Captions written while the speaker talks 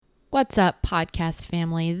What's up, podcast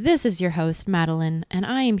family? This is your host, Madeline, and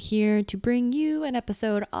I am here to bring you an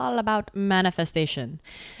episode all about manifestation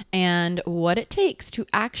and what it takes to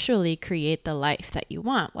actually create the life that you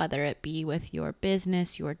want, whether it be with your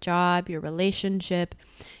business, your job, your relationship.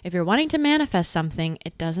 If you're wanting to manifest something,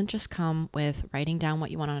 it doesn't just come with writing down what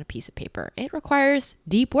you want on a piece of paper. It requires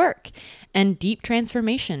deep work and deep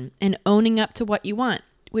transformation and owning up to what you want,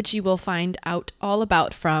 which you will find out all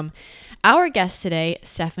about from our guest today,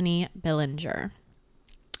 Stephanie Billinger.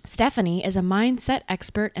 Stephanie is a mindset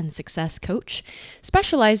expert and success coach,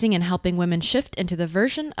 specializing in helping women shift into the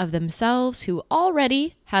version of themselves who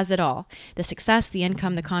already has it all: the success, the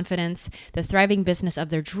income, the confidence, the thriving business of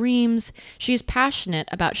their dreams. She is passionate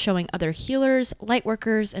about showing other healers,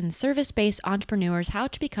 lightworkers, and service-based entrepreneurs how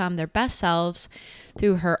to become their best selves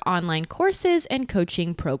through her online courses and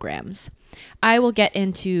coaching programs. I will get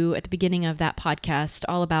into, at the beginning of that podcast,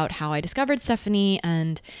 all about how I discovered Stephanie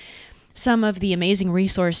and some of the amazing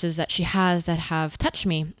resources that she has that have touched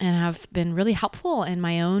me and have been really helpful in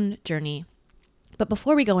my own journey. But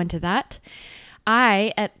before we go into that,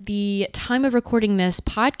 I, at the time of recording this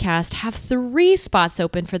podcast, have 3 spots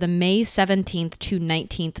open for the May 17th to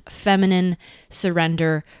 19th Feminine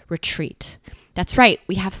Surrender Retreat. That's right,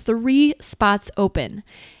 we have 3 spots open.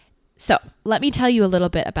 So let me tell you a little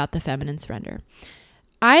bit about the Feminine Surrender.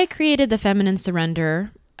 I created the Feminine Surrender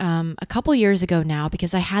a couple years ago now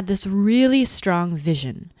because I had this really strong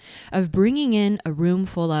vision of bringing in a room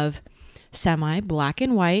full of semi-black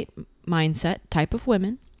and white mindset type of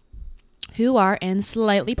women who are in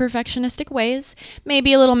slightly perfectionistic ways,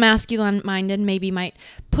 maybe a little masculine-minded, maybe might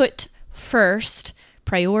put first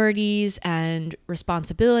priorities and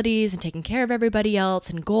responsibilities and taking care of everybody else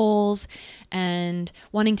and goals and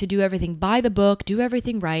wanting to do everything by the book, do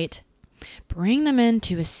everything right. Bring them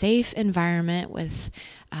into a safe environment with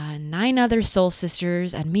 9 other soul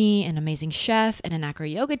sisters and me, an amazing chef and an acro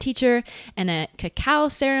yoga teacher and a cacao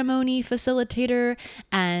ceremony facilitator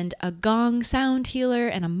and a gong sound healer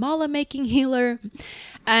and a mala making healer,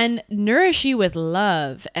 and nourish you with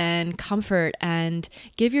love and comfort and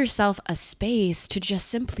give yourself a space to just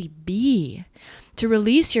simply be, to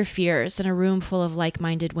release your fears in a room full of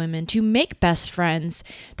like-minded women, to make best friends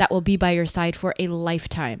that will be by your side for a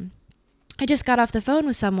lifetime. I just got off the phone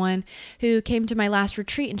with someone who came to my last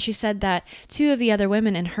retreat, and she said that 2 of the other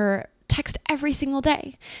women and her text every single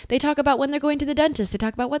day. They talk about when they're going to the dentist. They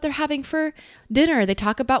talk about what they're having for dinner. They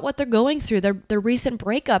talk about what they're going through, their recent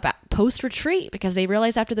breakup post-retreat, because they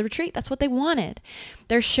realized after the retreat that's what they wanted.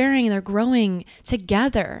 They're sharing and they're growing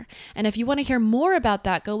together. And if you want to hear more about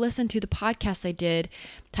that, go listen to the podcast I did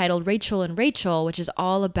titled Rachel and Rachel, which is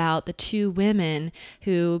all about the 2 women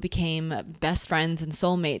who became best friends and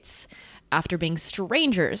soulmates after being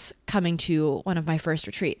strangers coming to one of my first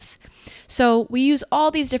retreats. So we use all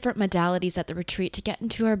these different modalities at the retreat to get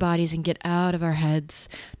into our bodies and get out of our heads,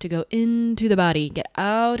 to go into the body, get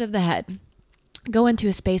out of the head. Go into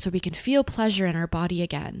a space where we can feel pleasure in our body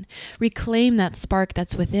again, reclaim that spark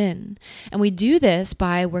that's within. And we do this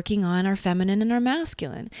by working on our feminine and our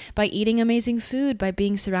masculine, by eating amazing food, by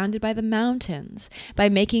being surrounded by the mountains, by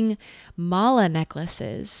making mala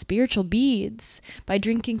necklaces, spiritual beads, by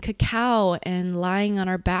drinking cacao and lying on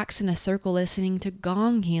our backs in a circle listening to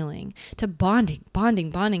gong healing, to bonding,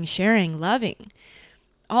 sharing, loving.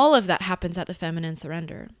 All of that happens at the Feminine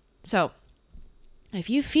Surrender. So if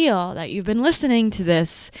you feel that you've been listening to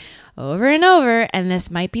this over and over and this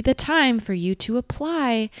might be the time for you to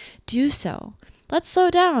apply, do so. Let's slow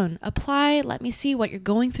down, apply, let me see what you're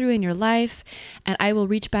going through in your life, and I will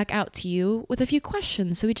reach back out to you with a few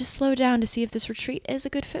questions so we just slow down to see if this retreat is a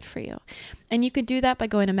good fit for you. And you could do that by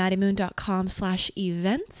going to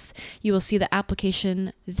maddiemoon.com/events. You will see the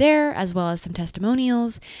application there as well as some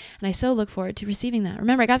testimonials, and I so look forward to receiving that.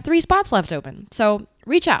 Remember, I got 3 spots left open, so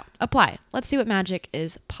reach out, apply. Let's see what magic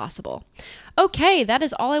is possible. Okay, that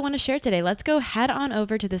is all I want to share today. Let's go head on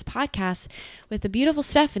over to this podcast with the beautiful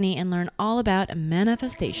Stephanie and learn all about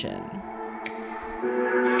manifestation.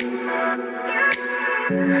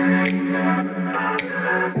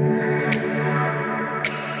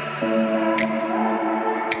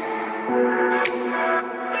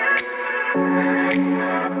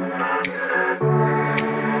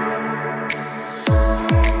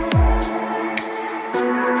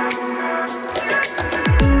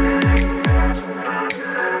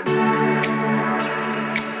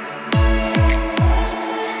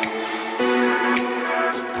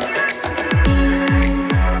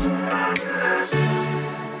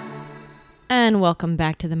 and welcome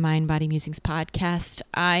back to the Mind Body Musings podcast.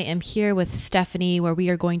 I am here with Stephanie, where we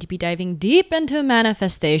are going to be diving deep into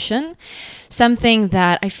manifestation, something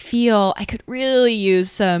that I feel I could really use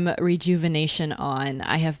some rejuvenation on.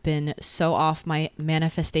 I have been so off my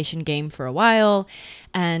manifestation game for a while,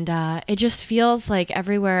 and it just feels like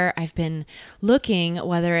everywhere I've been looking,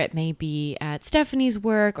 whether it may be at Stephanie's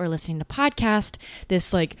work or listening to podcast,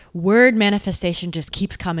 this like word manifestation just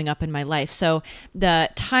keeps coming up in my life. So the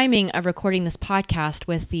timing of recording this podcast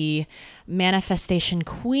with the manifestation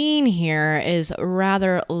queen here is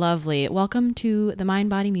rather lovely. Welcome to the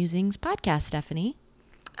Mind Body Musings podcast, Stephanie.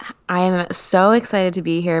 I am so excited to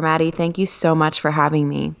be here, Maddie. Thank you so much for having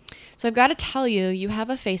me. So I've got to tell you, you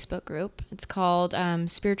have a Facebook group. It's called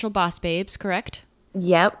Spiritual Boss Babes, correct?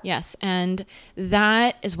 Yep. Yes. And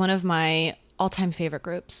that is one of my all-time favorite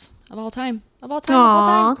groups of all time.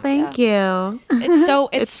 Aw, thank you. It's so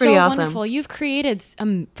pretty awesome. Wonderful. You've created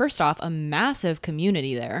first off a massive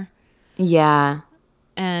community there. Yeah.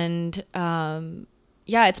 And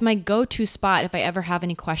it's my go-to spot if I ever have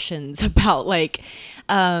any questions about like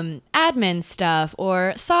admin stuff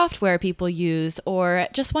or software people use or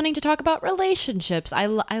just wanting to talk about relationships. I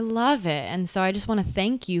love it. And so I just want to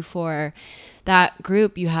thank you for that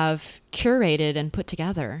group you have curated and put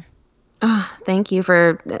together. Oh, thank you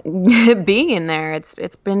for being in there.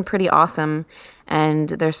 It's been pretty awesome. And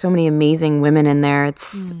there's so many amazing women in there.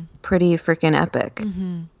 It's pretty freaking epic.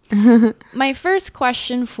 Mm-hmm. My first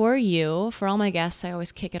question for you, for all my guests, I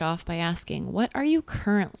always kick it off by asking, what are you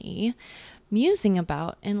currently musing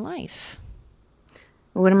about in life?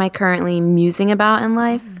 What am I currently musing about in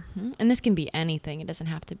life? Mm-hmm. And this can be anything. It doesn't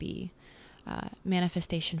have to be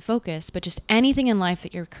manifestation focused, but just anything in life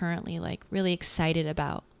that you're currently like really excited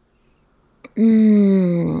about.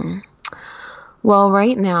 Well,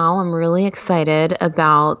 right now I'm really excited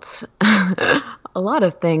about a lot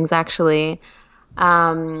of things, actually.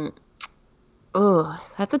 That's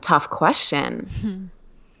a tough question.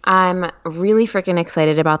 I'm really freaking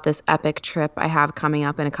excited about this epic trip I have coming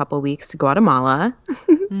up in a couple weeks to Guatemala.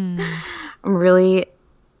 I'm really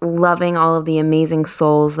loving all of the amazing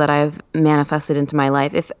souls that I've manifested into my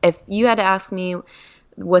life. If you had to ask me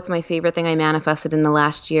what's my favorite thing I manifested in the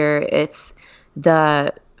last year, it's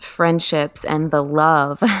the friendships and the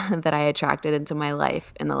love that I attracted into my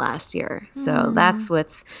life in the last year. So that's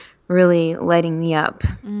what's really lighting me up.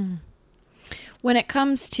 When it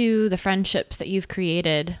comes to the friendships that you've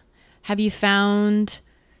created, have you found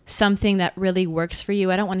something that really works for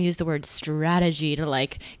you? I don't want to use the word strategy to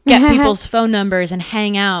like get people's phone numbers and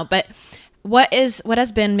hang out, but what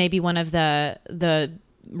has been maybe one of the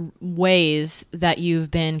ways that you've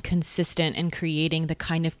been consistent in creating the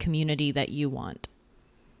kind of community that you want?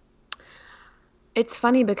 It's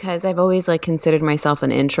funny because I've always like considered myself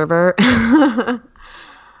an introvert.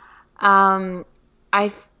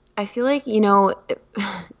 I feel like,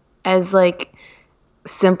 as like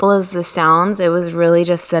simple as this sounds, it was really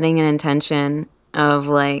just setting an intention of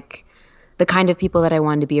like the kind of people that I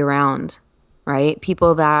wanted to be around, right?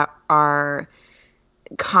 People that are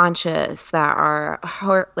conscious, that are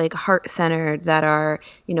heart-centered, that are,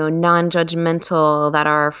 non-judgmental, that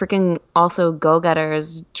are freaking also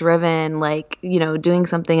go-getters, driven, like, doing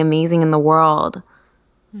something amazing in the world.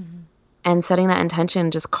 And setting that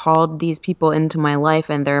intention just called these people into my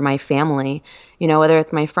life, and they're my family, whether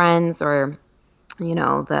it's my friends or,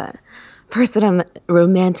 the person I'm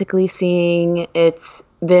romantically seeing. It's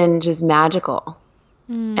been just magical.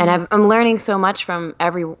 And I'm learning so much from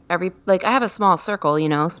every, like I have a small circle,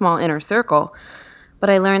 small inner circle, but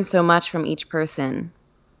I learn so much from each person,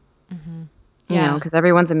 because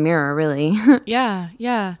everyone's a mirror, really.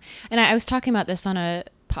 Yeah. And I was talking about this on a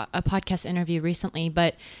podcast interview recently,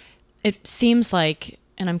 but it seems like,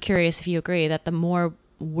 and I'm curious if you agree, that the more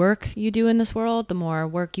work you do in this world, the more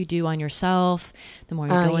work you do on yourself, the more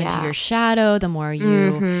you go into your shadow, the more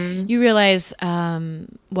you realize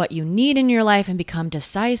what you need in your life and become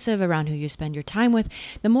decisive around who you spend your time with,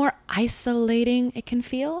 the more isolating it can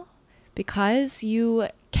feel, because you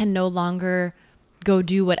can no longer go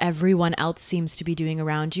do what everyone else seems to be doing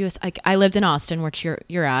around you. It's like I lived in Austin, which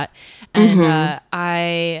you're at, and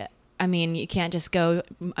I mean, you can't just go,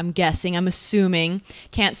 I'm assuming,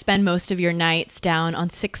 can't spend most of your nights down on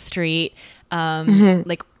 6th Street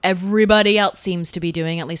like everybody else seems to be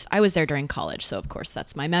doing. At least I was there during college, so of course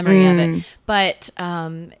that's my memory of it. But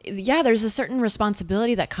there's a certain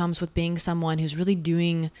responsibility that comes with being someone who's really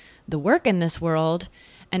doing the work in this world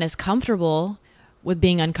and is comfortable with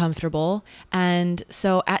being uncomfortable. And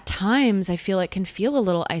so at times I feel it can feel a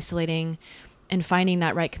little isolating in finding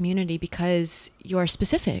that right community because you're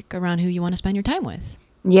specific around who you want to spend your time with.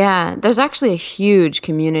 Yeah, there's actually a huge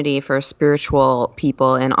community for spiritual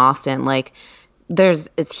people in Austin. Like,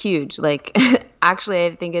 it's huge. Like, actually,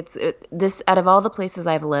 I think this, out of all the places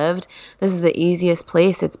I've lived, this is the easiest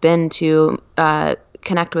place it's been to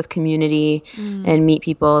connect with community Mm, and meet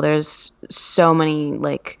people. There's so many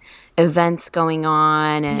like events going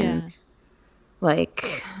on, and yeah.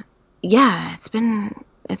 like, yeah, it's been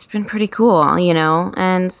pretty cool,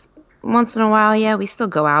 And once in a while, yeah, we still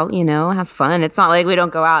go out, have fun. It's not like we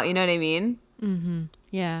don't go out, you know what I mean? Mm-hmm.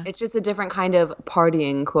 Yeah. It's just a different kind of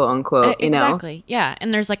partying, quote unquote. Exactly. Yeah.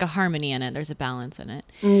 And there's like a harmony in it. There's a balance in it.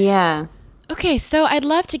 Yeah. Okay, so I'd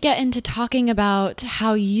love to get into talking about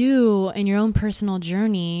how you, in your own personal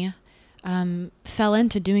journey, fell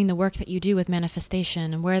into doing the work that you do with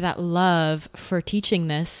manifestation, and where that love for teaching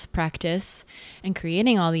this practice and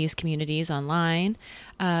creating all these communities online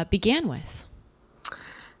began with.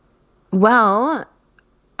 Well,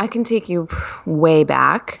 I can take you way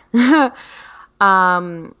back.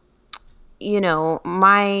 um,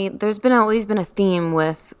 there's been always been a theme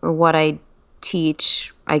with what I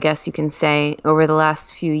teach, I guess you can say, over the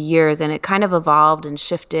last few years, and it kind of evolved and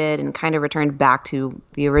shifted and kind of returned back to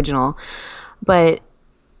the original. But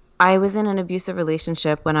I was in an abusive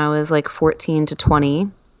relationship when I was like 14 to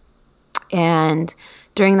 20. And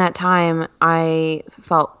during that time, I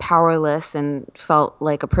felt powerless and felt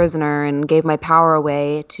like a prisoner and gave my power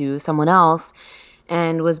away to someone else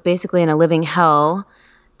and was basically in a living hell,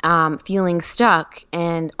 feeling stuck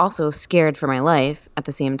and also scared for my life at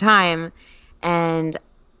the same time. And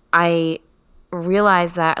I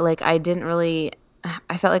realized that, like, I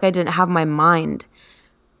felt like I didn't have my mind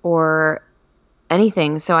or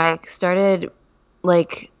anything. So I started,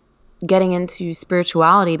 like, getting into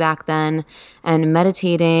spirituality back then and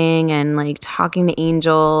meditating and like talking to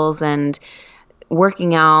angels and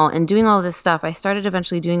working out and doing all this stuff. I started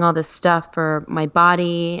eventually doing all this stuff for my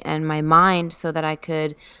body and my mind so that I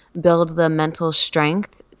could build the mental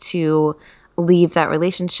strength to leave that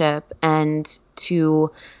relationship and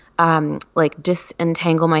to like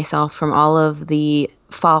disentangle myself from all of the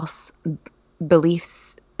false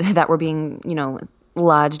beliefs that were being,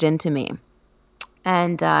 lodged into me.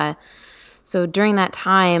 And so during that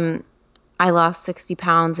time, I lost 60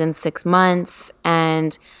 pounds in 6 months,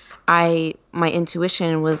 and my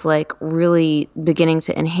intuition was like really beginning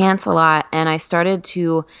to enhance a lot. And I started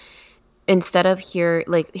to, instead of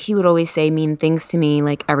like, he would always say mean things to me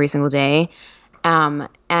like every single day.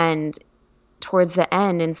 And towards the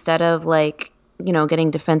end, instead of like,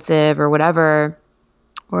 getting defensive or whatever,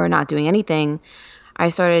 or not doing anything, I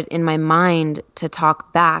started in my mind to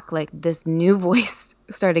talk back. Like, this new voice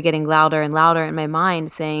started getting louder and louder in my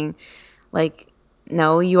mind saying, like,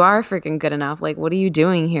 no, you are freaking good enough. Like, what are you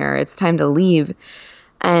doing here? It's time to leave.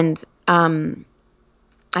 And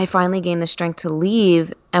I finally gained the strength to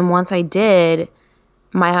leave. And once I did,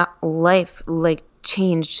 my life like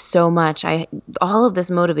changed so much. All of this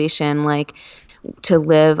motivation, like, to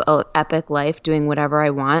live a epic life doing whatever I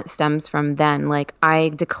want, stems from then. Like, I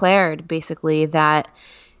declared basically that,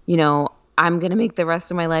 I'm going to make the rest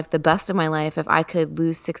of my life the best of my life if I could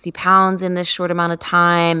lose 60 pounds in this short amount of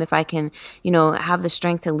time, if I can, have the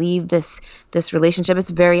strength to leave this relationship. It's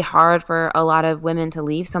very hard for a lot of women to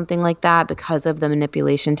leave something like that because of the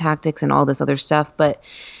manipulation tactics and all this other stuff. But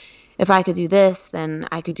if I could do this, then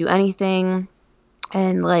I could do anything.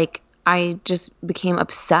 And like, I just became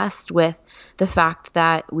obsessed with the fact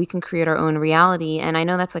that we can create our own reality. And I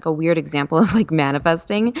know that's like a weird example of like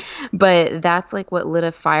manifesting, but that's like what lit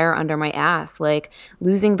a fire under my ass. Like,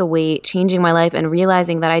 losing the weight, changing my life, and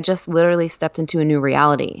realizing that I just literally stepped into a new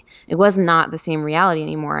reality. It was not the same reality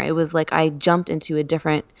anymore. It was like I jumped into a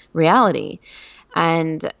different reality.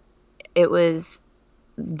 And it was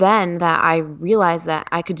then that I realized that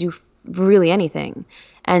I could do really anything.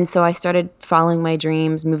 And so I started following my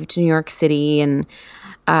dreams, moved to New York City, and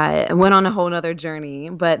went on a whole nother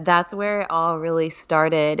journey. But that's where it all really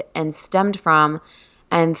started and stemmed from.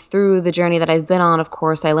 And through the journey that I've been on, of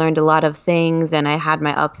course, I learned a lot of things, and I had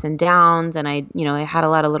my ups and downs, and I had a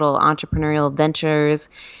lot of little entrepreneurial ventures,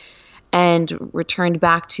 and returned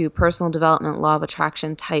back to personal development, law of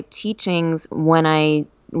attraction type teachings when I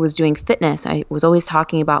was doing fitness. I was always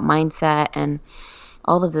talking about mindset and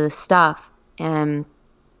all of this stuff, and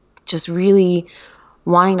just really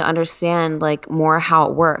wanting to understand like more how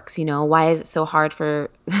it works. Why is it so hard for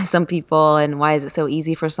some people, and why is it so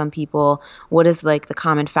easy for some people? What is like the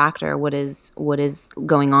common factor? What is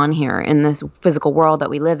going on here in this physical world that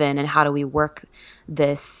we live in, and how do we work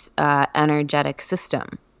this energetic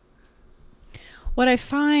system? What I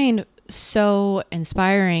find so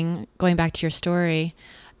inspiring, going back to your story,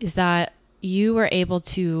 is that you were able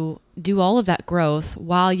to do all of that growth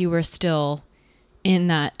while you were still in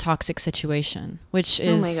that toxic situation, which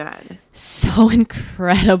is oh my God. so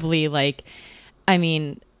incredibly like, I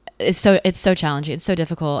mean, it's so challenging. It's so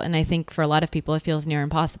difficult. And I think for a lot of people, it feels near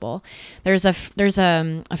impossible. There's a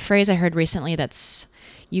phrase I heard recently that's,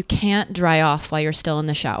 you can't dry off while you're still in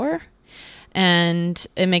the shower. And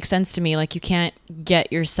it makes sense to me. Like, you can't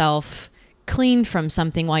get yourself clean from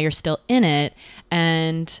something while you're still in it.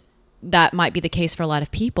 And that might be the case for a lot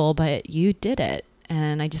of people, but you did it.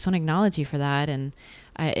 And I just want to acknowledge you for that. And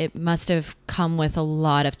it must have come with a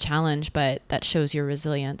lot of challenge, but that shows your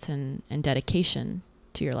resilience and dedication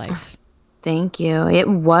to your life. Thank you. It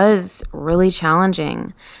was really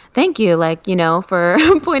challenging. Thank you, like, for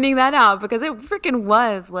pointing that out, because it freaking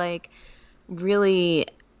was like really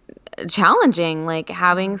challenging, like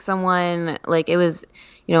having someone, like, it was,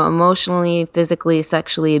 emotionally, physically,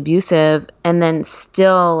 sexually abusive, and then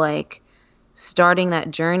still like starting that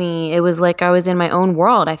journey. It was like I was in my own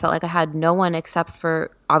world. I felt like I had no one except for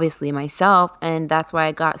obviously myself, and that's why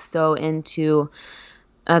I got so into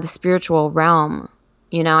the spiritual realm.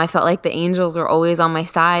 I felt like the angels were always on my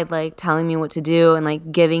side, like telling me what to do and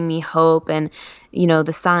like giving me hope, and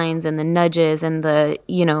the signs and the nudges and the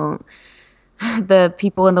the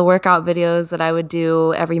people in the workout videos that I would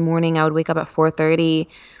do every morning. I would wake up at 4:30.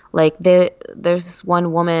 Like, there's this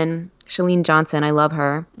one woman, Chalene Johnson. I love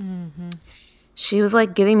her. Mm-hmm. She was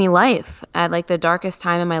like giving me life at like the darkest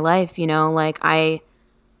time in my life. Like I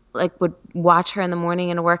like would watch her in the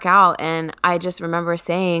morning and work out, and I just remember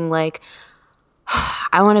saying like,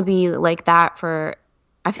 I want to be like that for.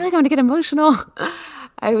 I feel like I'm gonna get emotional.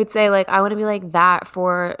 I would say like I want to be like that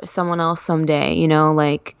for someone else someday.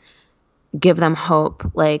 Like, give them hope,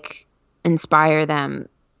 like inspire them,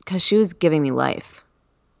 because she was giving me life.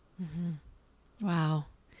 Mm-hmm. Wow.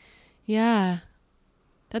 Yeah.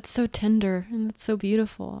 That's so tender and that's so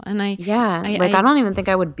beautiful. And I don't even think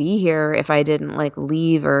I would be here if I didn't like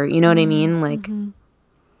leave, or what I mean? Like,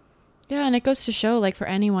 yeah. And it goes to show, like, for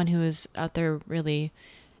anyone who is out there really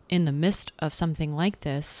in the midst of something like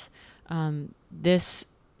this,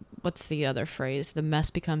 what's the other phrase? The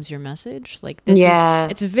mess becomes your message. Like,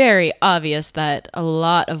 it's very obvious that a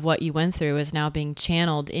lot of what you went through is now being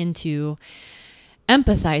channeled into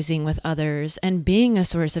empathizing with others and being a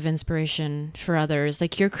source of inspiration for others.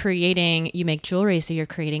 Like, you make jewelry, so you're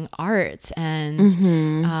creating art,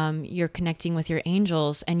 and you're connecting with your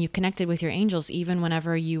angels, and you connected with your angels even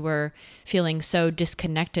whenever you were feeling so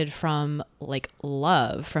disconnected from like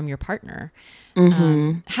love from your partner.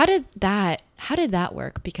 How did that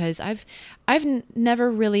work? Because I've never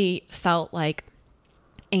really felt like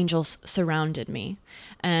angels surrounded me,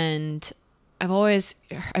 and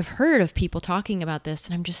I've heard of people talking about this,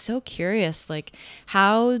 and I'm just so curious, like,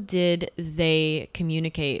 how did they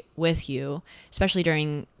communicate with you, especially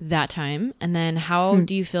during that time? And then how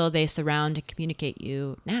do you feel they surround and communicate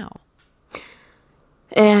you now?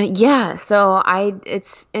 So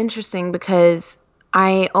it's interesting because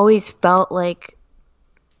I always felt like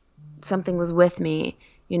something was with me,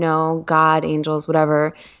 God, angels,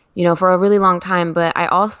 whatever, for a really long time. But I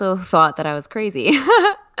also thought that I was crazy.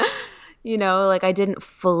 Like, I didn't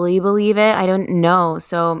fully believe it. I don't know.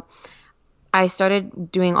 So I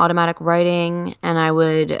started doing automatic writing, and I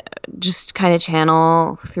would just kind of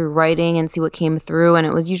channel through writing and see what came through. And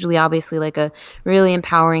it was usually obviously like a really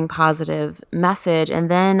empowering, positive message. And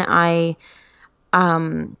then I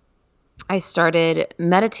started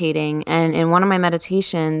meditating, and in one of my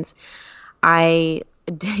meditations, you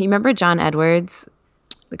remember John Edwards,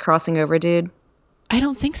 the crossing over dude? I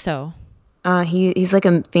don't think so. He's like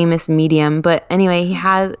a famous medium, but anyway,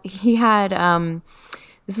 he had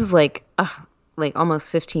this was like almost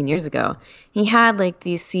 15 years ago. He had like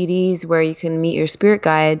these CDs where you can meet your spirit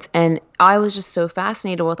guides, and I was just so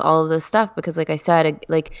fascinated with all of this stuff because, like I said,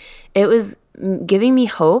 it was giving me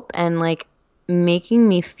hope and like making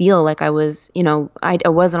me feel like I was, I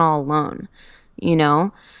wasn't all alone,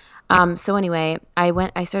 So anyway,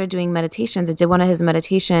 I started doing meditations. I did one of his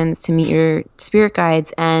meditations to meet your spirit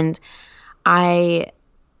guides, and I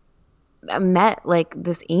met like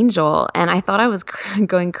this angel, and I thought I was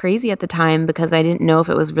going crazy at the time because I didn't know if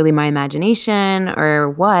it was really my imagination or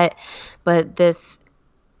what, but this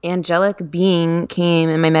angelic being came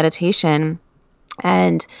in my meditation,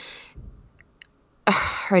 and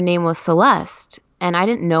her name was Celeste, and I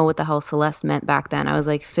didn't know what the hell Celeste meant back then. I was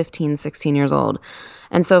like 15, 16 years old.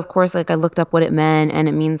 And so, of course, like I looked up what it meant, and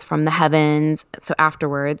it means from the heavens. So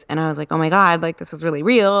afterwards, and I was like, oh my God, like this is really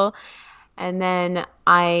real. And then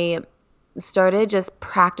I started just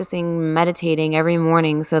practicing meditating every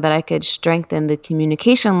morning so that I could strengthen the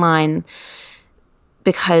communication line,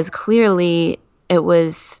 because clearly it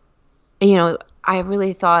was I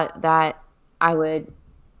really thought that I would,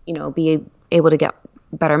 be able to get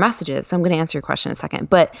better messages. So I'm going to answer your question in a second.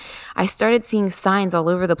 But I started seeing signs all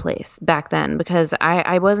over the place back then because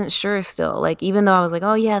I wasn't sure still. Like, even though I was like,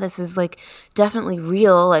 oh, yeah, this is like definitely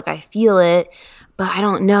real, like I feel it, but I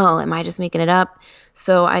don't know. Am I just making it up?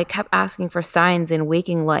 So I kept asking for signs in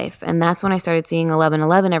waking life. And that's when I started seeing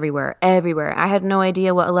 1111 everywhere, everywhere. I had no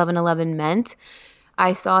idea what 1111 meant.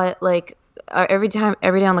 I saw it like every day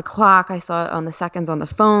on the clock. I saw it on the seconds on the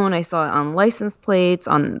phone. I saw it on license plates,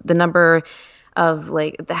 on the number of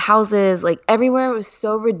like the houses, like everywhere. It was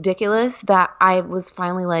so ridiculous that I was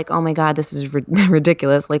finally like, oh my God, this is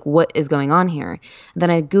ridiculous. Like, what is going on here? Then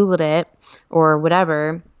I Googled it or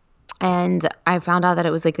whatever. And I found out that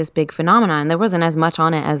it was like this big phenomenon. There wasn't as much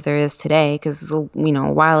on it as there is today because, a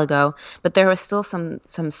while ago, but there was still some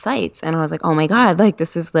sites. And I was like, oh my God, like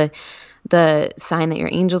this is the sign that your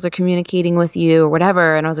angels are communicating with you or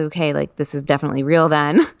whatever. And I was like, okay, like this is definitely real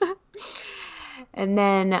then. And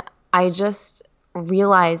then I just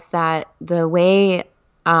realized that the way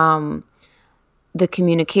the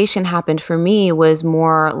communication happened for me was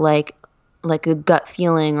more like a gut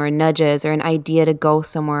feeling or nudges or an idea to go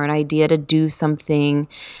somewhere, an idea to do something,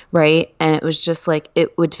 right? And it was just like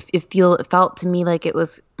it felt to me like it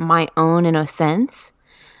was my own in a sense,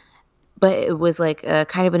 but it was like a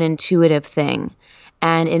kind of an intuitive thing.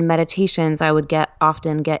 And in meditations, I would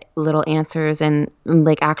often get little answers and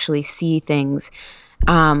like actually see things.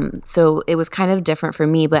 So it was kind of different for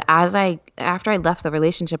me. But after I left the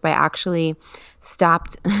relationship, I actually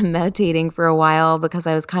stopped meditating for a while because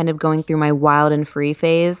I was kind of going through my wild and free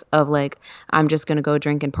phase of like, I'm just going to go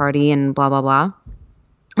drink and party and blah, blah, blah.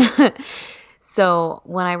 So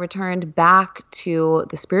when I returned back to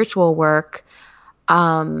the spiritual work,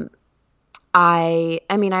 it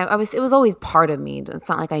was always part of me. It's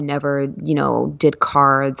not like I never, did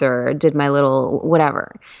cards or did my little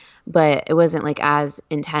whatever, but it wasn't like as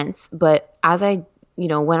intense. But as I,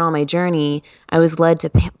 went on my journey, I was led to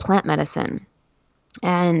plant medicine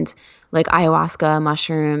and like ayahuasca,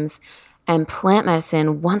 mushrooms, and plant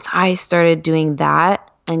medicine. Once I started doing that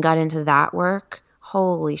and got into that work,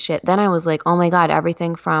 holy shit. Then I was like, oh my God,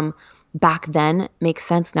 everything from back then makes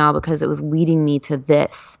sense now because it was leading me to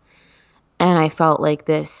this. And I felt like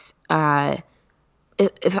this, I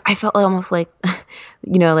felt almost like,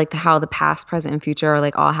 like how the past, present, and future are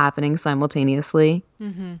like all happening simultaneously.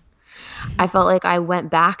 Mm-hmm. I felt like I went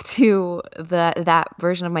back to that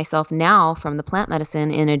version of myself now from the plant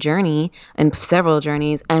medicine in a journey and several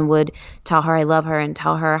journeys, and would tell her I love her and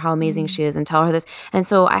tell her how amazing she is and tell her this. And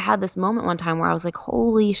so I had this moment one time where I was like,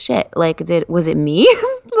 holy shit, like was it me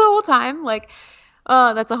the whole time? Like,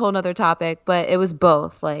 oh, that's a whole nother topic, but it was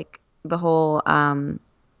both. Like the whole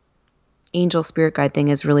angel spirit guide thing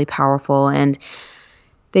is really powerful, and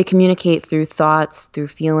they communicate through thoughts, through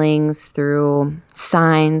feelings, through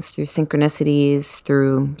signs, through synchronicities,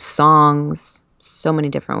 through songs, so many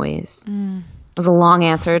different ways. It was a long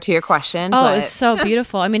answer to your question. Oh, it was so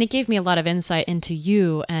beautiful. I mean, it gave me a lot of insight into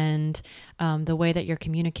you and the way that you're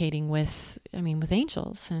communicating with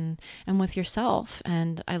angels and with yourself.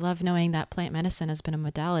 And I love knowing that plant medicine has been a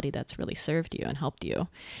modality that's really served you and helped you.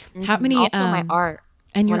 How many? Also, my art.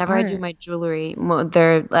 And whenever I do my jewelry,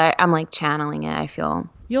 I'm like channeling it, I feel.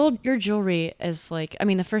 Your jewelry is like,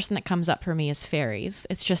 the first thing that comes up for me is fairies.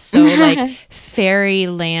 It's just so like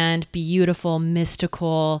fairyland, beautiful,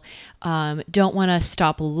 mystical. Don't want to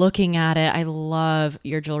stop looking at it. I love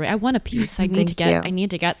your jewelry. I want a piece. I need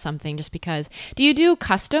to get something just because. Do you do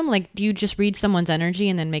custom? Like, do you just read someone's energy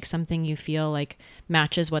and then make something you feel like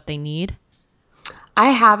matches what they need?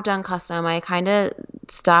 I have done custom. I kind of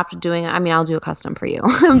stopped doing it. I'll do a custom for you,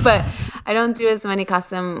 but I don't do as many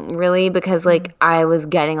custom really because like I was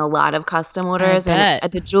getting a lot of custom orders, and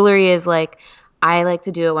the jewelry is like, I like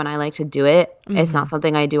to do it when I like to do it. Mm-hmm. It's not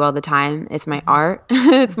something I do all the time. It's my art.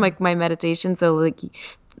 It's like my meditation. So like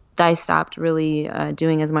I stopped really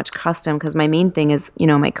doing as much custom because my main thing is,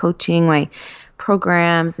 my coaching, my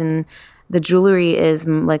programs, and the jewelry is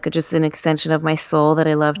like just an extension of my soul that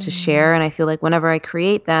I love to share. And I feel like whenever I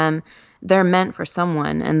create them, they're meant for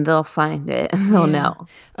someone and they'll find it and they'll know.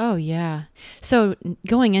 Oh, yeah. So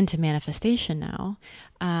going into manifestation now,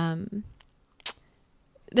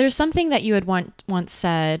 there's something that you had once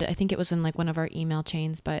said, I think it was in like one of our email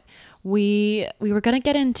chains, but we were going to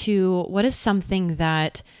get into what is something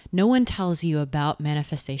that no one tells you about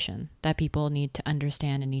manifestation that people need to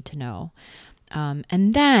understand and need to know.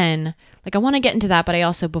 And then like, I want to get into that, but I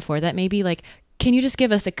also before that, maybe like, can you just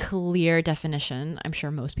give us a clear definition? I'm sure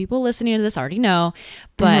most people listening to this already know,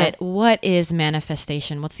 but what is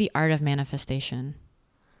manifestation? What's the art of manifestation?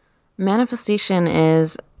 Manifestation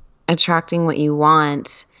is, attracting what you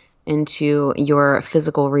want into your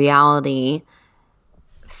physical reality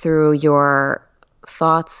through your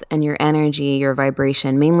thoughts and your energy, your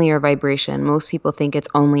vibration, mainly your vibration. Most people think it's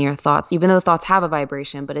only your thoughts, even though thoughts have a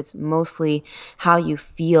vibration, but it's mostly how you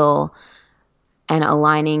feel and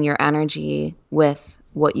aligning your energy with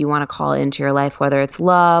what you want to call into your life, whether it's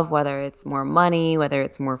love, whether it's more money, whether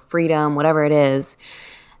it's more freedom, whatever it is.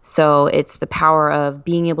 So it's the power of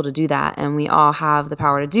being able to do that. And we all have the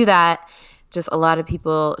power to do that. Just a lot of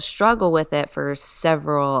people struggle with it for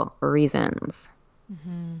several reasons.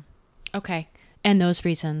 Okay. And those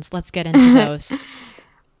reasons, let's get into those.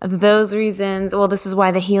 Those reasons, well, this is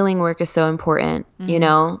why the healing work is so important, you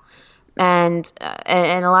know? And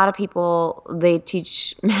a lot of people, they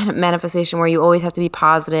teach manifestation where you always have to be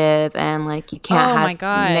positive and like you can't my have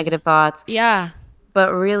God. negative thoughts. Yeah.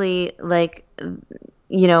 But really, like,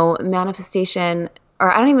 you know, manifestation,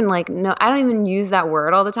 or I don't even like, no, I don't even use that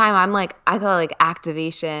word all the time. I'm like, I call it like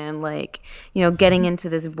activation, like, you know, getting into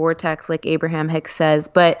this vortex, like Abraham Hicks says.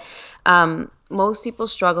 But most people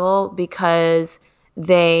struggle because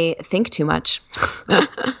they think too much.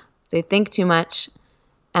 They think too much.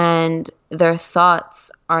 And their thoughts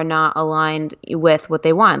are not aligned with what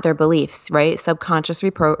they want, their beliefs, right? Subconscious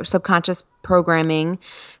programming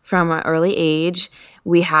from an early age.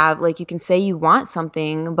 We have, like, you can say you want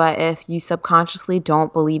something, but if you subconsciously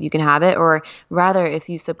don't believe you can have it, or rather, if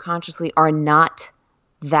you subconsciously are not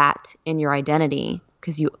that in your identity,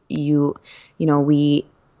 because you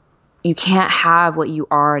can't have what you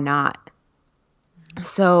are not.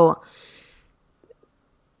 So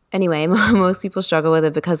anyway, most people struggle with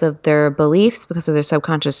it because of their beliefs, because of their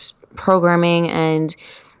subconscious programming, and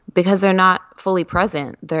because they're not fully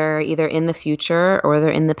present. They're either in the future or they're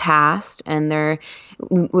in the past, and they're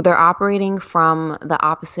operating from the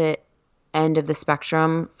opposite end of the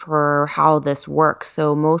spectrum for how this works.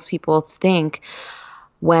 So most people think,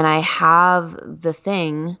 when I have the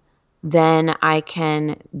thing, then I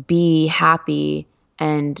can be happy,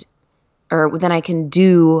 or then I can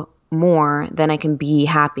do more, then I can be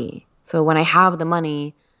happy. So when I have the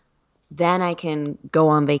money, then I can go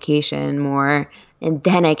on vacation more, and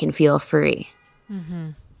then I can feel free.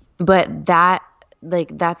 But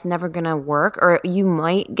that's never gonna work. Or you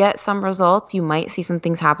might get some results, you might see some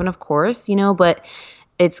things happen, of course, you know, but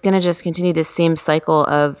it's gonna just continue the same cycle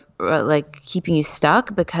of like keeping you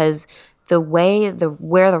stuck, because where the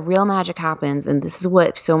real magic happens, and this is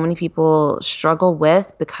what so many people struggle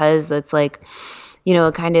with, because it's like, you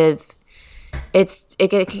know, kind of,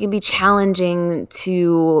 it can be challenging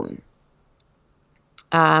to,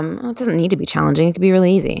 it doesn't need to be challenging. It can be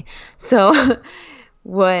really easy. So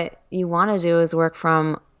what you want to do is work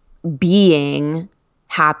from being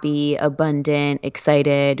happy, abundant,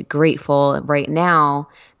 excited, grateful right now,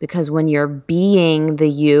 because when you're being the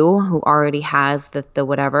you who already has the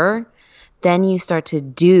whatever, then you start to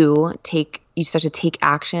take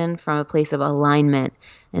action from a place of alignment,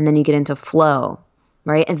 and then you get into flow.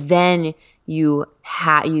 Right? And then you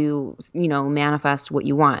manifest what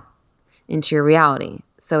you want into your reality.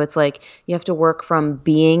 So it's like you have to work from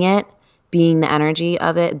being it, being the energy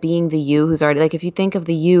of it, being the you who's already, like, if you think of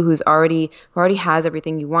the you who already has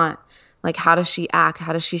everything you want, like, how does she act?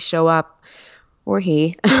 How does she show up? Or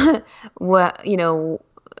he, what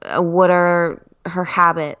are her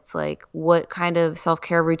habits? Like, what kind of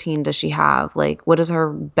self-care routine does she have? Like, what does her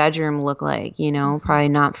bedroom look like? You know, probably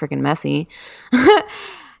not freaking messy.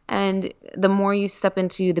 And the more you step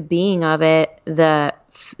into the being of it, the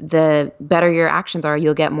better your actions are.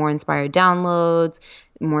 You'll get more inspired downloads,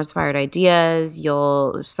 more inspired ideas.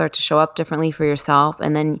 You'll start to show up differently for yourself,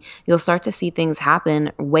 and then you'll start to see things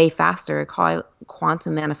happen way faster. Call it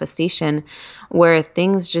quantum manifestation, where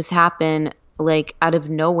things just happen like out of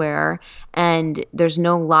nowhere, and there's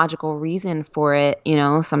no logical reason for it, you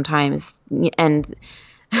know, sometimes.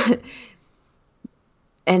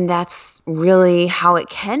 And that's really how it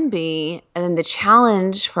can be. And then the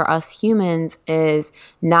challenge for us humans is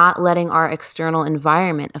not letting our external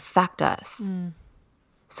environment affect us.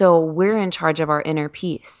 So we're in charge of our inner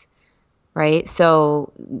peace, right?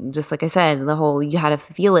 So just like I said, you had to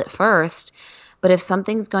feel it first. But if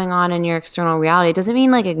something's going on in your external reality, it doesn't mean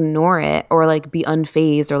like ignore it or like be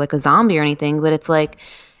unfazed or like a zombie or anything. But it's like,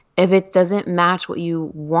 if it doesn't match what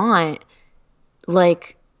you want,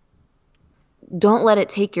 like, don't let it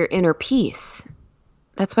take your inner peace.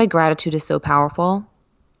 That's why gratitude is so powerful.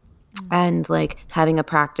 And like having a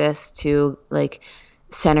practice to like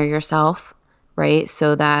center yourself, right?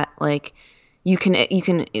 So that like you can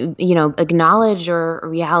acknowledge your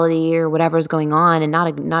reality or whatever's going on and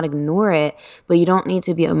not ignore it, but you don't need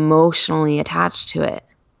to be emotionally attached to it.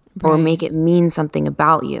 or Right. make it mean something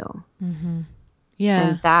about you. Yeah.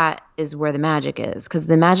 And that is where the magic is, because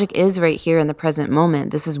the magic is right here in the present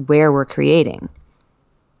moment. This is where we're creating,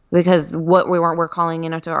 because what we're calling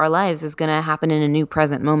into our lives is going to happen in a new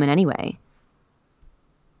present moment anyway.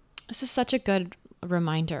 This is such a good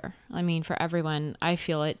reminder. I mean, for everyone, I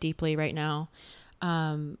feel it deeply right now.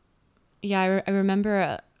 Yeah, I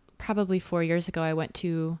remember probably 4 years ago, I went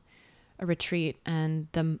to a retreat, and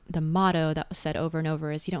the motto that was said over and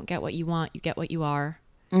over is, "You don't get what you want, you get what you are."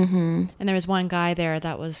 Mm-hmm. And there was one guy there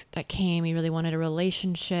that came. He really wanted a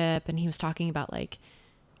relationship, and he was talking about like,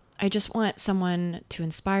 I just want someone to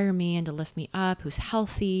inspire me and to lift me up, who's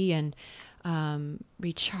healthy and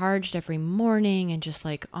recharged every morning and just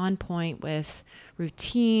like on point with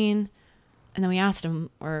routine. And then we asked him,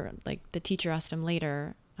 or like the teacher asked him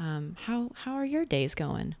later, how are your days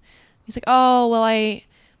going? He's like, oh, well,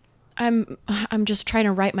 I'm just trying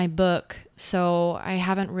to write my book, so I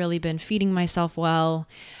haven't really been feeding myself well.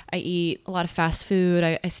 I eat a lot of fast food.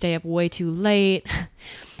 I stay up way too late.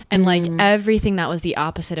 And like everything that was the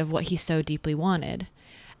opposite of what he so deeply wanted.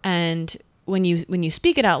 And when you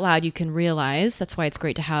speak it out loud, you can realize, that's why it's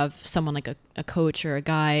great to have someone like a coach or a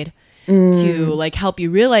guide to like help you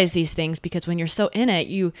realize these things, because when you're so in it,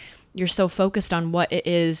 you're so focused on what it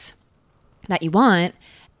is that you want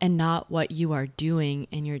and not what you are doing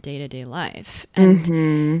in your day-to-day life.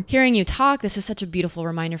 And hearing you talk, this is such a beautiful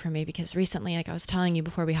reminder for me, because recently, like I was telling you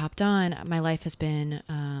before we hopped on, my life has been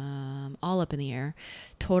all up in the air,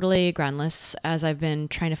 totally groundless, as I've been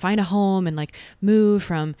trying to find a home and like move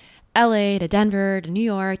from LA to Denver to New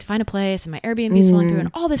York to find a place, and my Airbnb's falling through and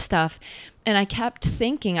all this stuff. And I kept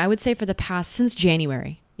thinking, I would say since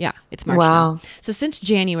January. Yeah, it's March now. So since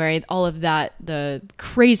January, all of that, the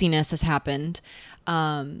craziness has happened.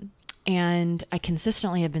 And I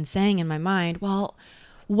consistently have been saying in my mind, well,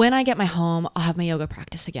 when I get my home, I'll have my yoga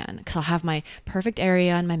practice again, because I'll have my perfect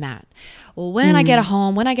area and my mat. Well, when I get a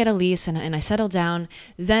home, when I get a lease and I settle down,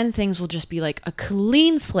 then things will just be like a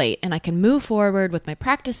clean slate, and I can move forward with my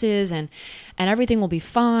practices, and everything will be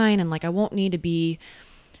fine. And like, I won't need to be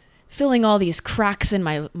filling all these cracks in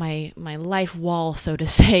my life wall, so to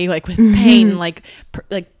say, like with pain, like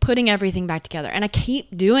putting everything back together. And I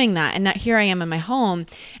keep doing that. And now here I am in my home,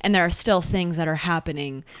 and there are still things that are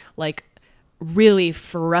happening, like really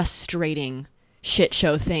frustrating shit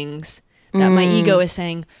show things that my ego is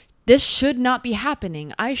saying, this should not be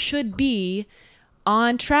happening. I should be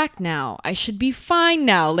on track now. I should be fine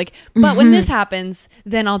now. Like, but when this happens,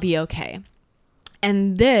 then I'll be okay.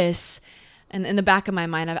 And this, and in the back of my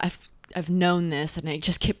mind, I've known this, and I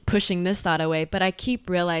just keep pushing this thought away, but I keep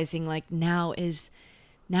realizing like now is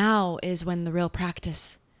when the real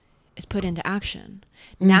practice is put into action.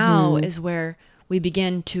 Now is where we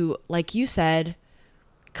begin to, like you said,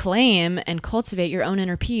 claim and cultivate your own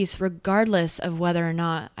inner peace, regardless of whether or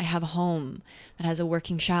not I have a home that has a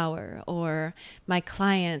working shower, or my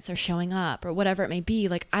clients are showing up, or whatever it may be.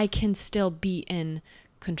 Like, I can still be in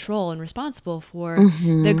control and responsible for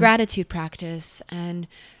the gratitude practice and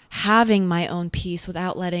having my own peace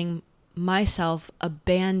without letting myself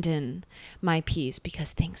abandon my peace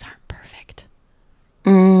because things aren't perfect.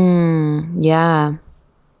 Yeah.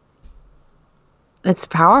 It's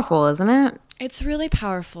powerful, isn't it? It's really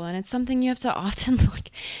powerful, and it's something you have to often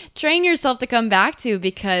like train yourself to come back to,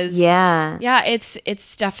 because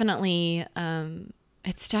it's definitely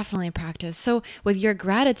a practice. So with your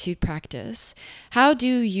gratitude practice, how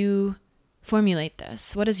do you formulate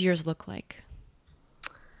this? What does yours look like?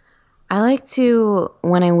 I like to,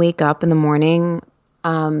 when I wake up in the morning,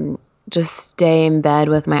 just stay in bed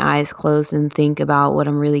with my eyes closed and think about what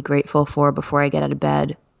I'm really grateful for before I get out of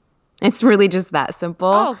bed. It's really just that simple.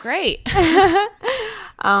 Oh, great.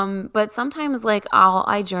 But sometimes like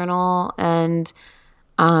I journal, and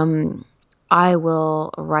I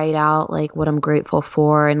will write out like what I'm grateful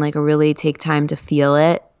for, and like really take time to feel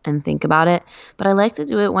it and think about it. But I like to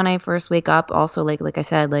do it when I first wake up. Also, like I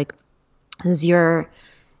said, like, as your,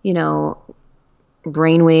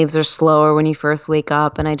 brain waves are slower when you first wake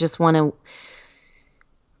up, and I just want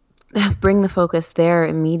to bring the focus there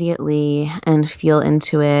immediately and feel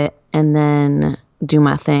into it, and then do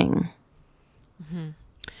my thing.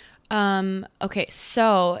 Okay,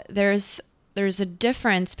 so there's two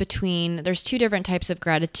different types of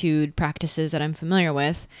gratitude practices that I'm familiar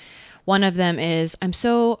with. One of them is, I'm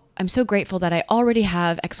so grateful that I already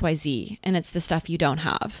have XYZ, and it's the stuff you don't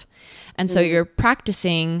have. And so you're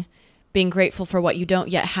practicing being grateful for what you don't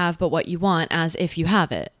yet have, but what you want, as if you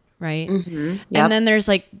have it, right? Yep. And then there's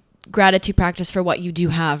like gratitude practice for what you do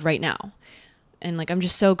have right now. and like, I'm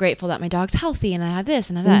just so grateful that my dog's healthy and I have this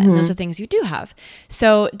and I have that. And those are things you do have.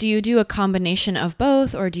 So do you do a combination of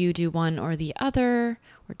both, or do you do one or the other,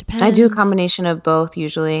 or depends? I do a combination of both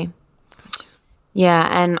usually. Yeah,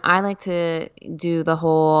 and I like to do the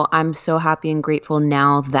whole I'm so happy and grateful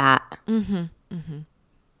now that.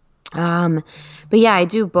 But yeah, I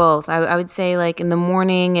do both. I would say like in the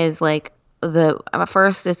morning is like at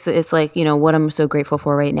first it's like, you know, what I'm so grateful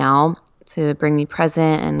for right now to bring me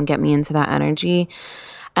present and get me into that energy.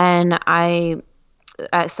 And I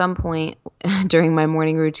at some point during my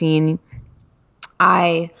morning routine,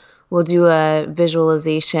 I will do a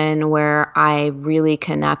visualization where I really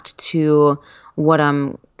connect to what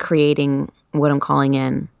I'm creating, what I'm calling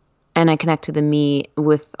in, and I connect to the me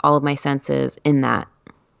with all of my senses in that.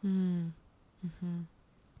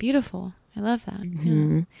 Beautiful. I love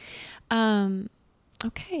that. Yeah.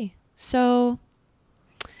 Okay. So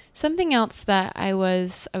something else that I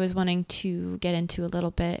was wanting to get into a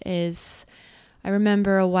little bit is, I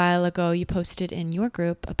remember a while ago you posted in your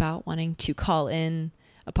group about wanting to call in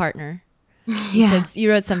a partner. You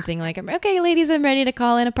wrote something like, okay, ladies, I'm ready to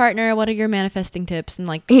call in a partner. What are your manifesting tips? And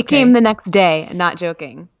like, he came the next day, not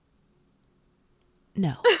joking.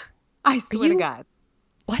 No. I swear to God.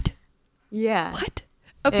 What? Yeah. What?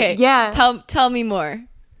 Okay. Yeah. Tell me more.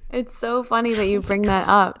 It's so funny that you bring that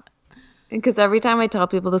up, because every time I tell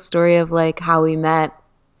people the story of like how we met,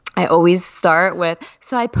 I always start with,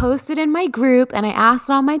 so I posted in my group and I asked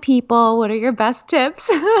all my people, what are your best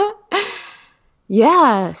tips?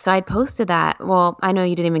 Yeah, so I posted that. Well, I know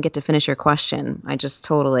you didn't even get to finish your question. I just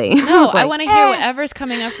totally. No, like, I want to hear whatever's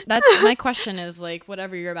coming up. My question is like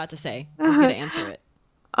whatever you're about to say. I was going to answer it.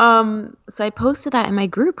 So I posted that in my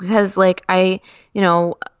group because like I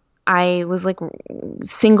was like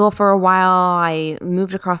single for a while. I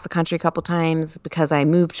moved across the country a couple times because I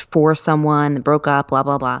moved for someone that broke up, blah,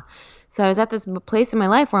 blah, blah. So I was at this place in my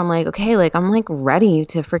life where I'm like, okay, like I'm like ready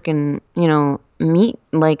to freaking, you know, meet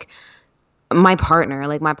like my partner,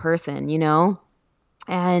 like my person, you know?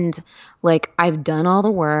 And like I've done all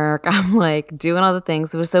the work. I'm like doing all the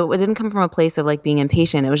things. So it didn't come from a place of like being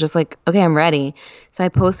impatient. It was just like, okay, I'm ready. So I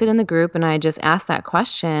posted in the group and I just asked that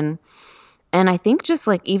question. And I think just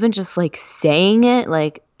like even just like saying it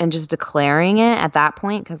like and just declaring it at that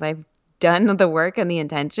point, because I've done the work and the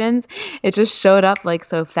intentions, it just showed up like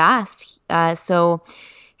so fast. So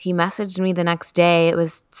he messaged me the next day. It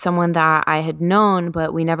was someone that I had known,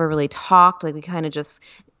 but we never really talked. Like we kind of just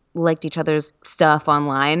liked each other's stuff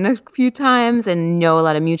online a few times and know a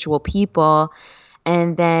lot of mutual people.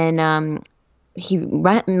 And then he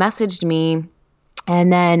messaged me.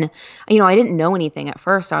 And then, you know, I didn't know anything at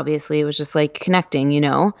first, obviously. It was just like connecting, you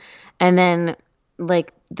know. And then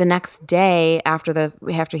like the next day after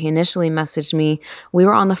he initially messaged me, we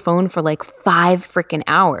were on the phone for like 5 freaking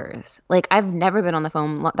hours. Like I've never been on the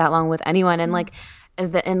phone that long with anyone. And like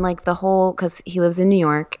the whole, because he lives in New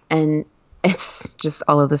York, and it's just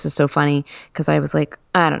all of this is so funny because I was like,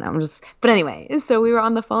 I don't know, but anyway, so we were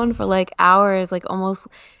on the phone for like hours, like almost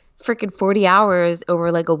freaking 40 hours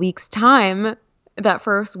over like a week's time that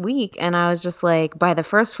first week. And I was just like, by the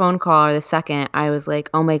first phone call or the second, I was like,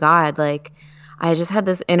 oh my God, like I just had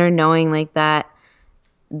this inner knowing like that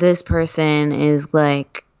this person is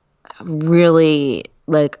like really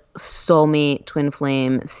like soulmate twin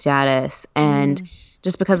flame status. And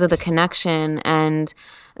just because of the connection and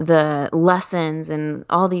the lessons and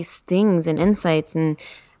all these things and insights and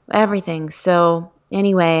everything. So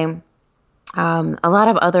anyway, a lot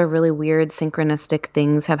of other really weird synchronistic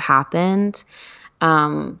things have happened.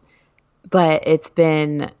 But it's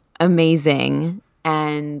been amazing.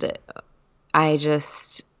 And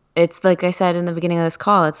it's like I said in the beginning of this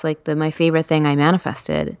call, it's like my favorite thing I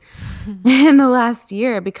manifested in the last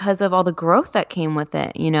year because of all the growth that came with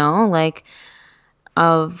it, you know, like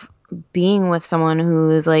of being with someone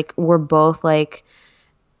who is like, we're both like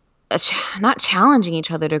not challenging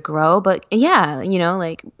each other to grow, but yeah, you know,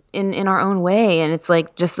 like in our own way. And it's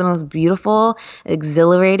like just the most beautiful,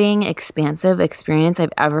 exhilarating, expansive experience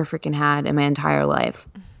I've ever freaking had in my entire life.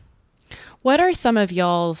 What are some of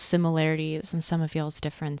y'all's similarities and some of y'all's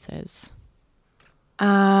differences?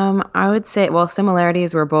 I would say, well,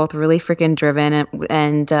 similarities, we're both really freaking driven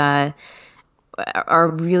and are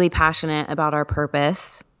really passionate about our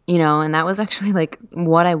purpose, you know, and that was actually like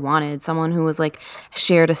what I wanted, someone who was like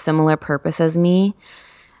shared a similar purpose as me,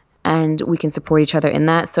 and we can support each other in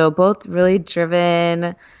that. So both really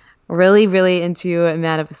driven, really, really into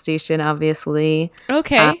manifestation, obviously.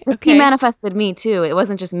 Okay. He manifested me too. It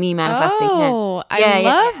wasn't just me manifesting him. Oh, I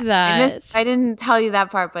love that. I didn't tell you that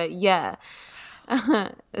part, but yeah.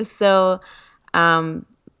 So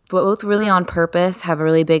both really on purpose, have a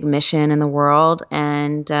really big mission in the world,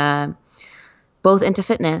 and both into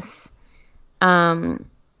fitness. Um,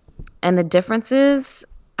 and the differences,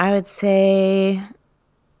 I would say,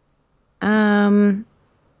 um,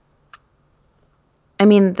 I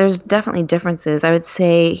mean, there's definitely differences. I would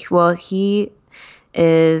say, well, he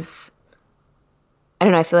is, I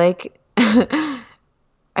don't know, I feel like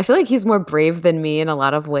I feel like he's more brave than me in a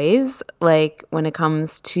lot of ways. Like when it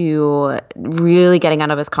comes to really getting out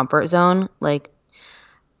of his comfort zone, like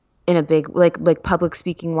in a big like public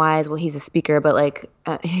speaking wise. Well, he's a speaker, but like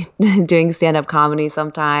doing stand up comedy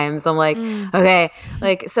sometimes. I'm like, Mm. okay,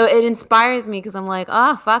 like so it inspires me because I'm like,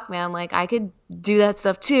 oh fuck, man, like I could do that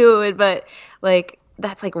stuff too, but like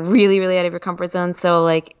that's like really really out of your comfort zone. So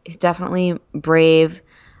like definitely brave.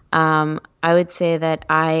 I would say that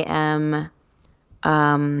I am.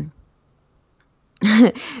 Um,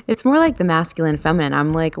 it's more like the masculine feminine.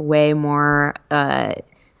 I'm like way more I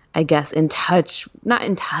guess in touch, not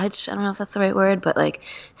in touch, I don't know if that's the right word, but like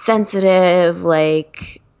sensitive,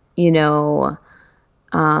 like, you know,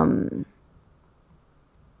 um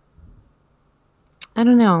I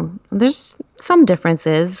don't know. There's some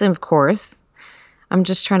differences, of course. I'm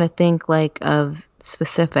just trying to think like of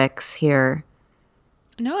specifics here.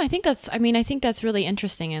 No, I think that's really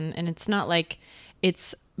interesting. And it's not like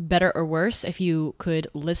it's better or worse if you could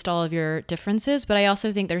list all of your differences. But I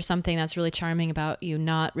also think there's something that's really charming about you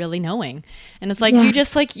not really knowing. And it's like, Yeah. you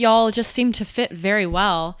just like, y'all just seem to fit very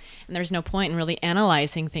well. And there's no point in really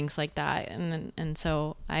analyzing things like that. And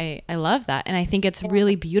so I love that. And I think it's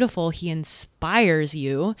really beautiful. He inspires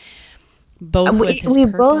you both with his We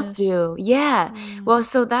both purpose. do. Yeah. Well,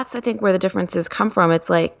 so that's I think where the differences come from. It's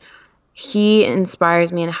like he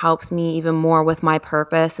inspires me and helps me even more with my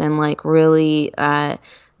purpose and like really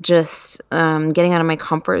just getting out of my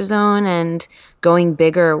comfort zone and going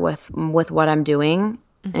bigger with what I'm doing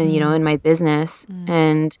and in my business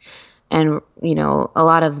and a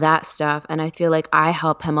lot of that stuff. And I feel like I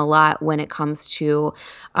help him a lot when it comes to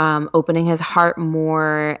opening his heart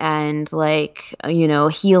more and like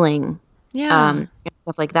healing Yeah. and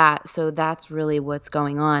stuff like that. So that's really what's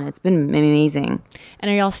going on. It's been amazing. And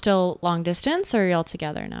are y'all still long distance or are y'all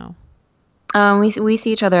together now? We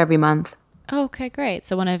see each other every month. Oh, okay, great.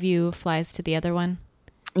 So one of you flies to the other one.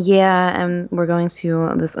 Yeah, and we're going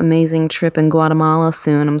to this amazing trip in Guatemala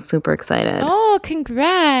soon. I'm super excited. Oh,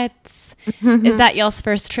 congrats. Is that y'all's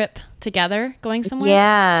first trip together going somewhere?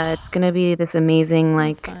 Yeah, it's gonna be this amazing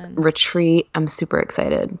like Fun. retreat. I'm super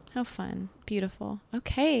excited. How fun. Beautiful.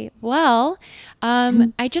 Okay. Well,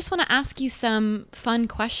 I just want to ask you some fun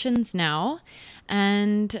questions now.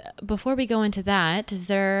 And before we go into that, is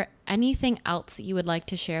there anything else that you would like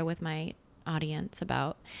to share with my audience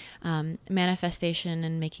about manifestation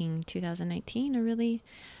and making 2019 a really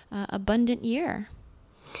abundant year?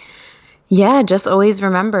 Yeah, just always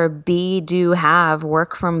remember be, do, have,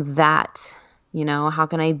 work from that. How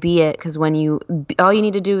can I be it? Because all you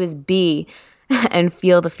need to do is be and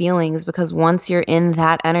feel the feelings because once you're in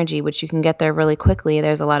that energy, which you can get there really quickly,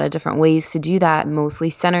 there's a lot of different ways to do that, mostly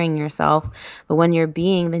centering yourself. But when you're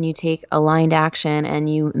being, then you take aligned action and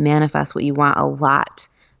you manifest what you want a lot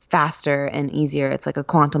faster and easier. It's like a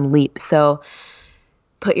quantum leap. So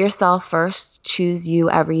put yourself first, choose you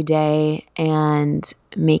every day, and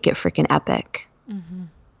make it freaking epic.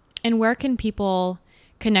 And where can people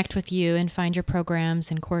connect with you and find your programs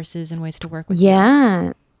and courses and ways to work with you?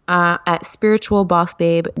 Yeah, at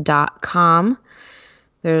spiritualbossbabe.com.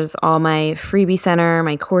 There's all my freebie center,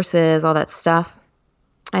 my courses, all that stuff.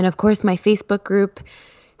 And of course, my Facebook group,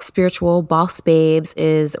 Spiritual Boss Babes,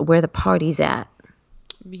 is where the party's at.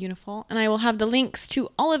 Beautiful. And I will have the links to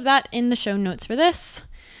all of that in the show notes for this.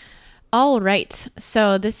 All right.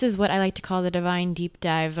 So this is what I like to call the Divine Deep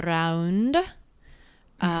Dive round.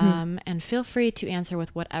 And feel free to answer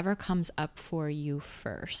with whatever comes up for you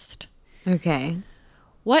first. Okay.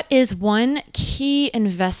 What is one key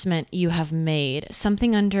investment you have made?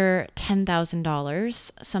 Something under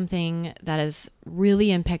 $10,000, something that has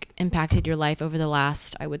really impacted your life over the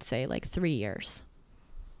last, I would say, like 3 years.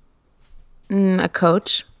 A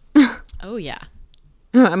coach. Oh, yeah.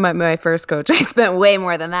 My first coach. I spent way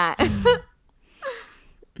more than that.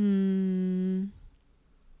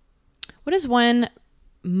 What is one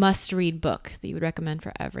must-read book that you would recommend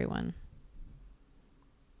for everyone?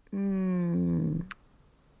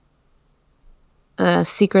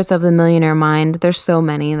 Secrets of the Millionaire Mind. There's so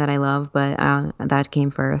many that I love, but that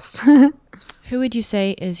came first. Who would you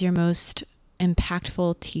say is your most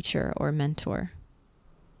impactful teacher or mentor?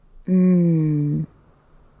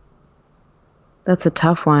 That's a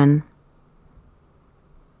tough one.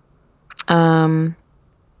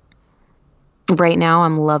 right now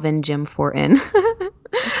I'm loving Jim Fortin.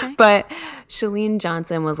 Okay. But Chalene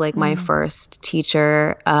Johnson was like my first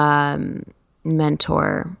teacher,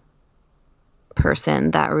 mentor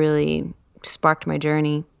person that really sparked my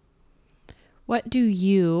journey. What do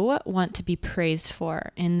you want to be praised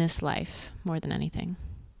for in this life more than anything?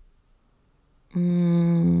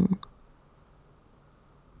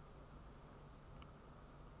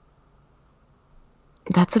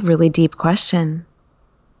 That's a really deep question.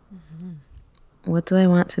 What do I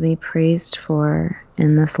want to be praised for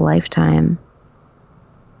in this lifetime?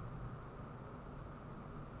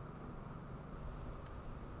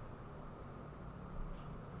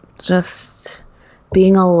 Just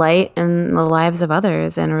being a light in the lives of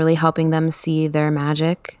others and really helping them see their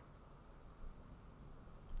magic.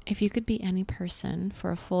 If you could be any person for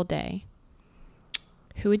a full day,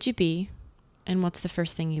 who would you be, and what's the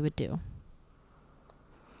first thing you would do?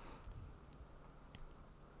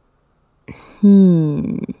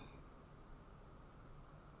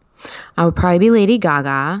 I would probably be Lady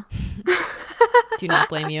Gaga. Do not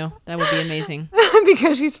blame you. That would be amazing.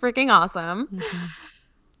 Because she's freaking awesome.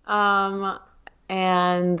 And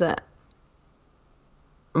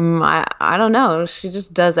I don't know. She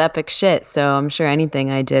just does epic shit. So I'm sure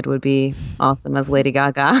anything I did would be awesome as Lady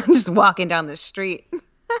Gaga. Just walking down the street.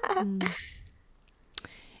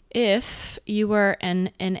 If you were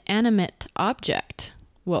an inanimate object,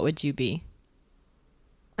 what would you be?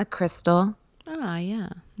 A crystal. Ah, yeah,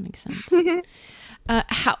 makes sense.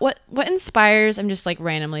 What inspires? I'm just like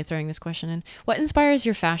randomly throwing this question in. What inspires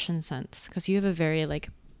your fashion sense? Because you have a very like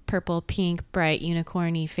purple, pink, bright,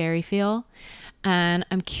 unicorny, fairy feel, and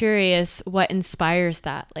I'm curious what inspires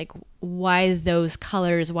that. Like, why those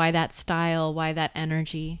colors? Why that style? Why that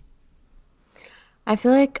energy? I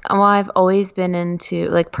feel like, well, I've always been into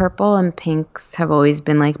like purple and pinks have always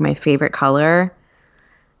been like my favorite color.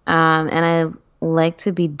 And I like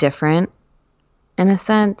to be different in a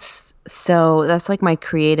sense. So that's like my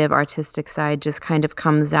creative artistic side just kind of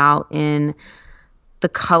comes out in the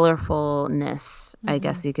colorfulness, I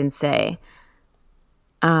guess you can say.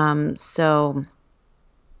 So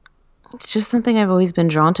it's just something I've always been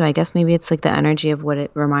drawn to. I guess maybe it's like the energy of what it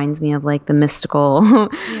reminds me of, like the mystical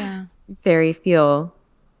Yeah. fairy feel.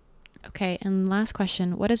 Okay, and last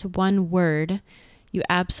question. What is one word you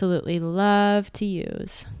absolutely love to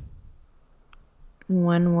use?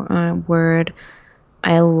 One word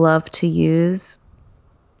I love to use,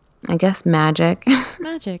 I guess magic.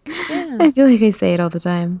 Magic. Yeah. I feel like I say it all the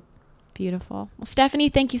time. Beautiful. Well, Stephanie,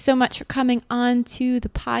 thank you so much for coming on to the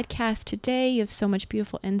podcast today. You have so much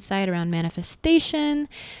beautiful insight around manifestation.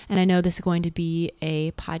 And I know this is going to be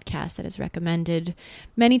a podcast that is recommended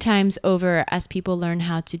many times over as people learn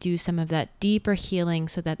how to do some of that deeper healing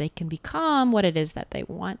so that they can become what it is that they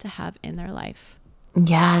want to have in their life.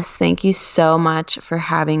 Yes, thank you so much for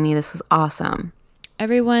having me. This was awesome.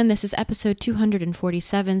 Everyone, this is episode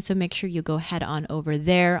 247, so make sure you go head on over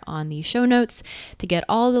there on the show notes to get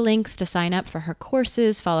all the links to sign up for her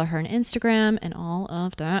courses, follow her on Instagram, and all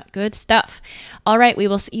of that good stuff. All right, we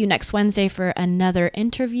will see you next Wednesday for another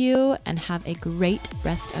interview, and have a great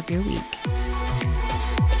rest of your week.